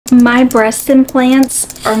My breast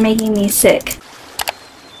implants are making me sick.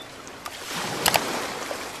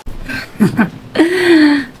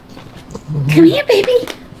 Come here, baby.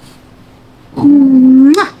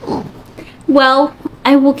 Mwah. Well,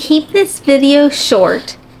 I will keep this video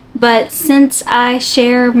short, but since I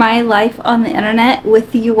share my life on the internet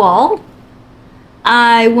with you all,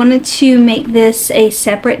 I wanted to make this a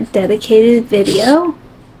separate dedicated video.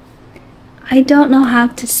 I don't know how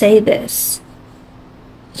to say this.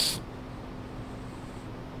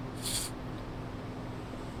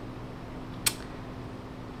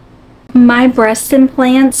 My breast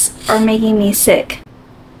implants are making me sick.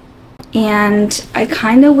 And I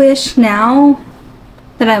kind of wish now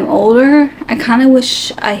that I'm older, I kind of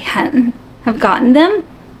wish I hadn't have gotten them.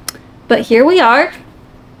 But here we are.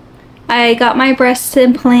 I got my breast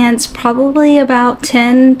implants probably about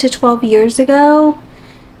 10 to 12 years ago.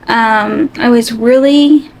 I was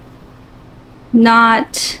really I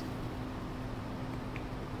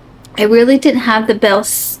really didn't have the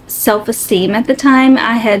best self-esteem at the time.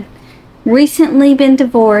 I had recently been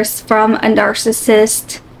divorced from a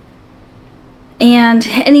narcissist, and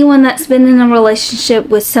anyone that's been in a relationship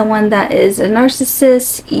with someone that is a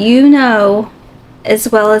narcissist, you know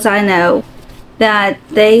as well as I know that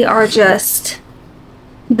they are just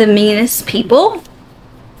the meanest people,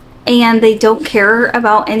 and they don't care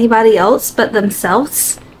about anybody else but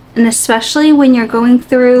themselves. And especially when you're going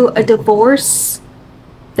through a divorce,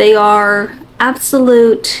 they are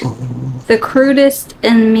the crudest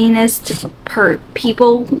and meanest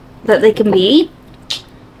people that they can be.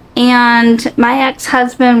 And my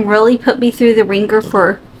ex-husband really put me through the ringer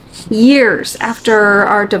for years after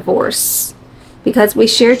our divorce. Because we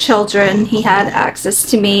shared children, he had access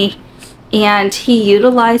to me, and he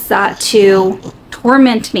utilized that to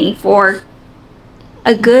torment me for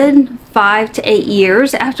a good 5 to 8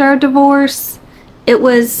 years after our divorce. It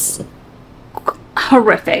was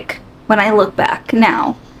horrific when I look back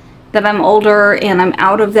now that I'm older and I'm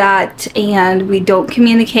out of that and we don't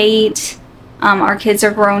communicate. Our kids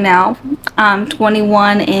are grown now,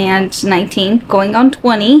 21 and 19, going on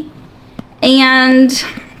 20. And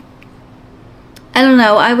I don't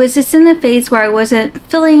know, I was just in a phase where I wasn't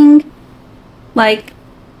feeling like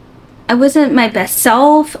I wasn't my best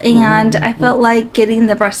self, and I felt like getting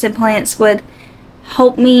the breast implants would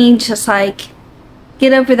help me just like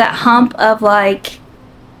get over that hump of like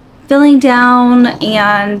feeling down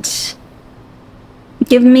and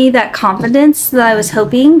give me that confidence that I was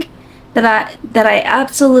hoping that I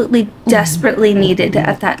absolutely desperately needed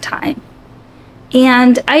at that time.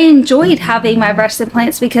 And I enjoyed having my breast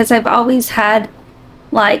implants because I've always had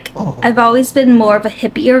I've always been more of a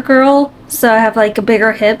hippier girl, so I have like a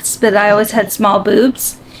bigger hips, but I always had small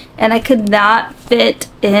boobs, and I could not fit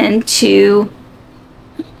into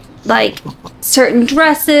like certain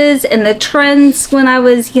dresses and the trends when I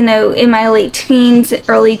was, you know, in my late teens,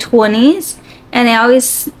 early 20s. And I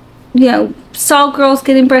always, you know, saw girls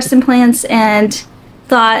getting breast implants and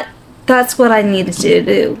thought that's what I needed to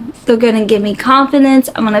do. They're going to give me confidence.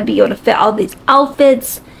 I'm going to be able to fit all these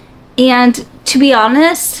outfits. And to be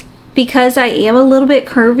honest, because I am a little bit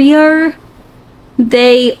curvier,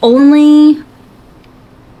 they only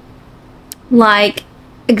like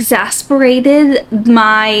exasperated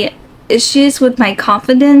my issues with my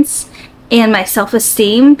confidence and my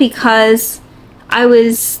self-esteem, because I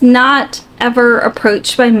was not ever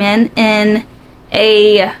approached by men in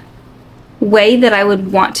a way that I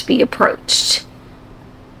would want to be approached.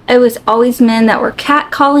 It was always men that were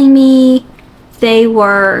catcalling me. They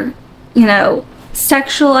were, you know,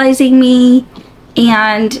 sexualizing me,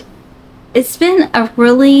 and it's been a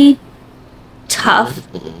really tough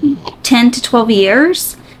 10 to 12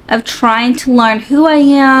 years of trying to learn who I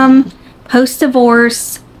am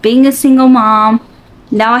post-divorce, being a single mom.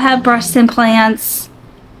 Now I have breast implants,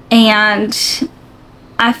 and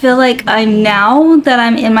I feel like now that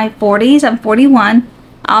I'm in my 40s, I'm 41,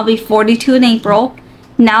 I'll be 42 in April.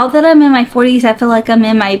 Now that I'm in my 40s, I feel like I'm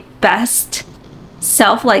in my best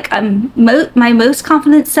self, like I'm my most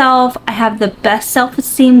confident self. I have the best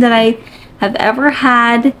self-esteem that I have ever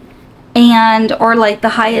had, or like the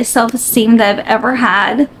highest self-esteem that I've ever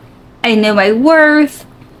had. I know my worth.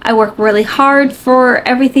 I work really hard for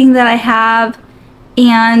everything that I have,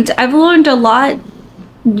 and I've learned a lot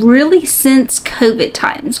really since COVID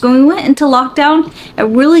times. When we went into lockdown, it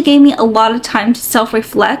really gave me a lot of time to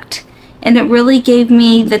self-reflect, and it really gave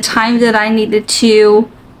me the time that I needed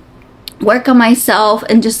to work on myself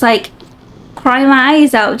and just like cry my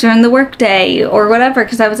eyes out during the workday or whatever,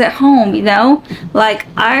 because I was at home, you know. Like,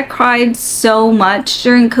 I cried so much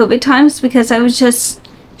during COVID times because I was just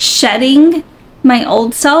shedding my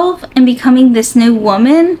old self and becoming this new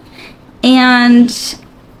woman. And,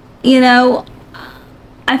 you know,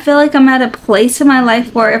 I feel like I'm at a place in my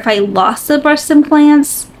life where if I lost the breast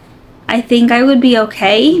implants, I think I would be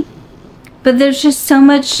okay. But there's just so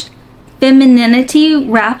much femininity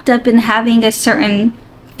wrapped up in having a certain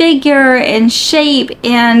figure and shape,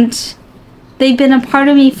 and they've been a part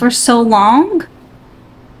of me for so long.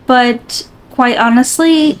 But quite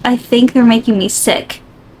honestly, I think they're making me sick.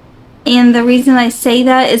 And the reason I say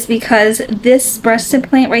that is because this breast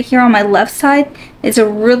implant right here on my left side is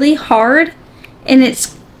really hard,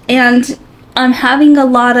 and I'm having a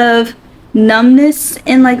lot of numbness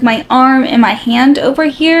in like my arm and my hand over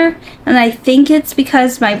here, and I think it's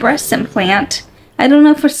because my breast implant. I don't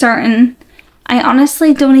know for certain. I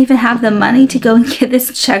honestly don't even have the money to go and get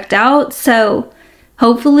this checked out, so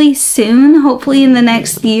hopefully soon, hopefully in the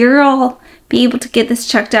next year, I'll be able to get this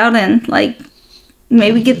checked out and like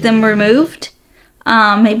maybe get them removed,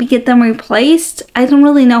 maybe get them replaced. I don't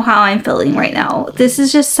really know how I'm feeling right now. This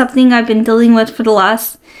is just something I've been dealing with for the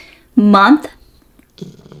last month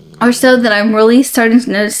or so, that I'm really starting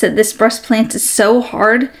to notice that this breast implant is so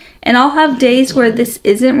hard. And I'll have days where this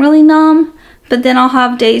isn't really numb, but then I'll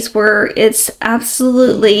have days where it's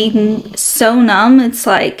absolutely so numb, it's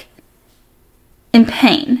like in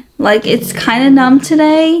pain. Like it's kind of numb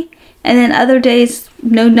today, and then other days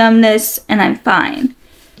no numbness and I'm fine.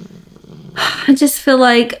 I just feel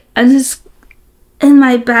like I'm just in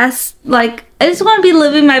my best, like I just want to be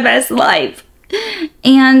living my best life.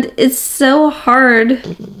 And it's so hard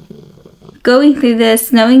going through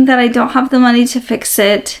this, knowing that I don't have the money to fix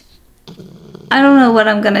it. I don't know what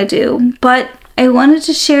I'm gonna do, but I wanted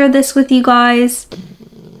to share this with you guys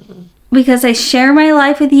because I share my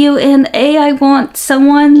life with you, and I want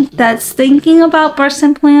someone that's thinking about breast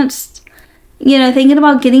implants, you know, thinking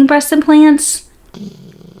about getting breast implants.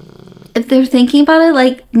 If they're thinking about it,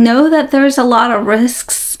 like, know that there's a lot of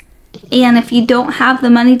risks, and if you don't have the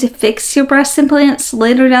money to fix your breast implants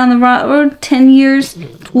later down the road, 10 years,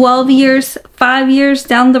 12 years, 5 years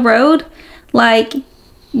down the road, like,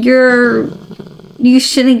 you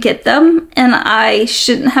shouldn't get them, and I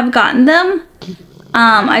shouldn't have gotten them.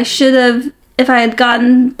 I should have, if I had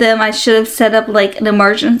gotten them, I should have set up like an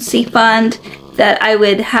emergency fund that I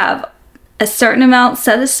would have a certain amount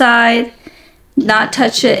set aside, not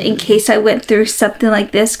touch it in case I went through something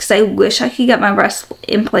like this, because I wish I could get my breast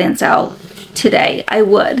implants out today. I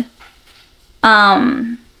would.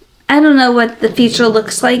 I don't know what the future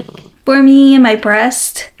looks like for me and my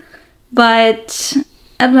breast, but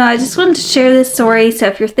I don't know, I just wanted to share this story. So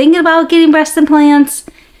if you're thinking about getting breast implants,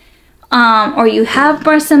 or you have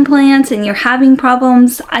breast implants and you're having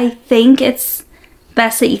problems, I think it's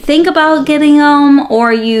best that you think about getting them,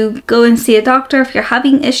 or you go and see a doctor if you're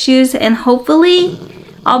having issues. And hopefully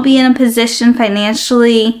I'll be in a position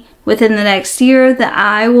financially within the next year that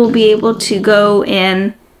I will be able to go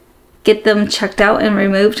and get them checked out and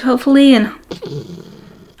removed, hopefully. And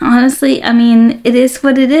honestly, I mean, it is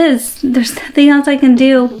what it is. There's nothing else I can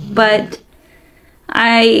do, but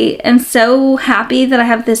I am so happy that I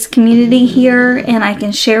have this community here and I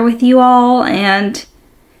can share with you all and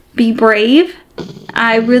be brave.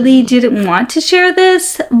 I really didn't want to share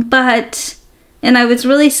this, and I was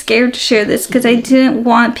really scared to share this because I didn't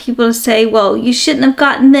want people to say, well, you shouldn't have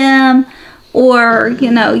gotten them, or, you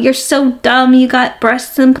know, you're so dumb you got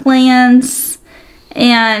breast implants.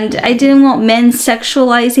 And I didn't want men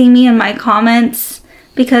sexualizing me in my comments,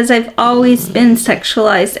 because I've always been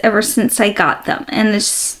sexualized ever since I got them. And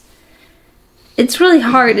it's really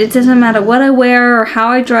hard. It doesn't matter what I wear or how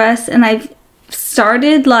I dress. And I've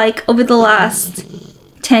started, like, over the last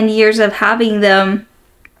 10 years of having them,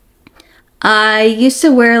 I used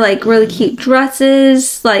to wear, like, really cute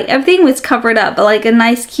dresses. Like, everything was covered up, but, like, a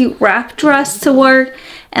nice cute wrap dress to work.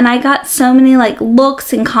 And I got so many, like,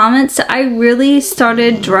 looks and comments. So I really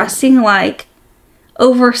started dressing, like,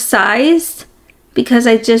 oversized, because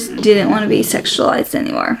I just didn't want to be sexualized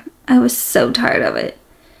anymore. I was so tired of it.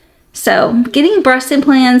 So getting breast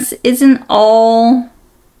implants isn't all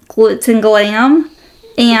glitz and glam,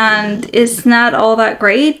 and it's not all that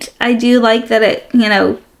great. I do like that it, you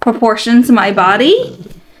know, proportions my body.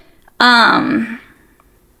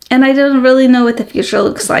 And I don't really know what the future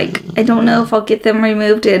looks like. I don't know if I'll get them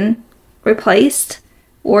removed and replaced,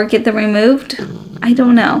 or get them removed. I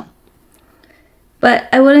don't know. But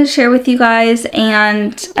I want to share with you guys,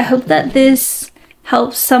 and I hope that this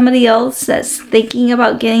helps somebody else that's thinking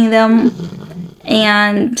about getting them.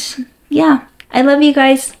 And yeah, I love you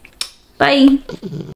guys. Bye.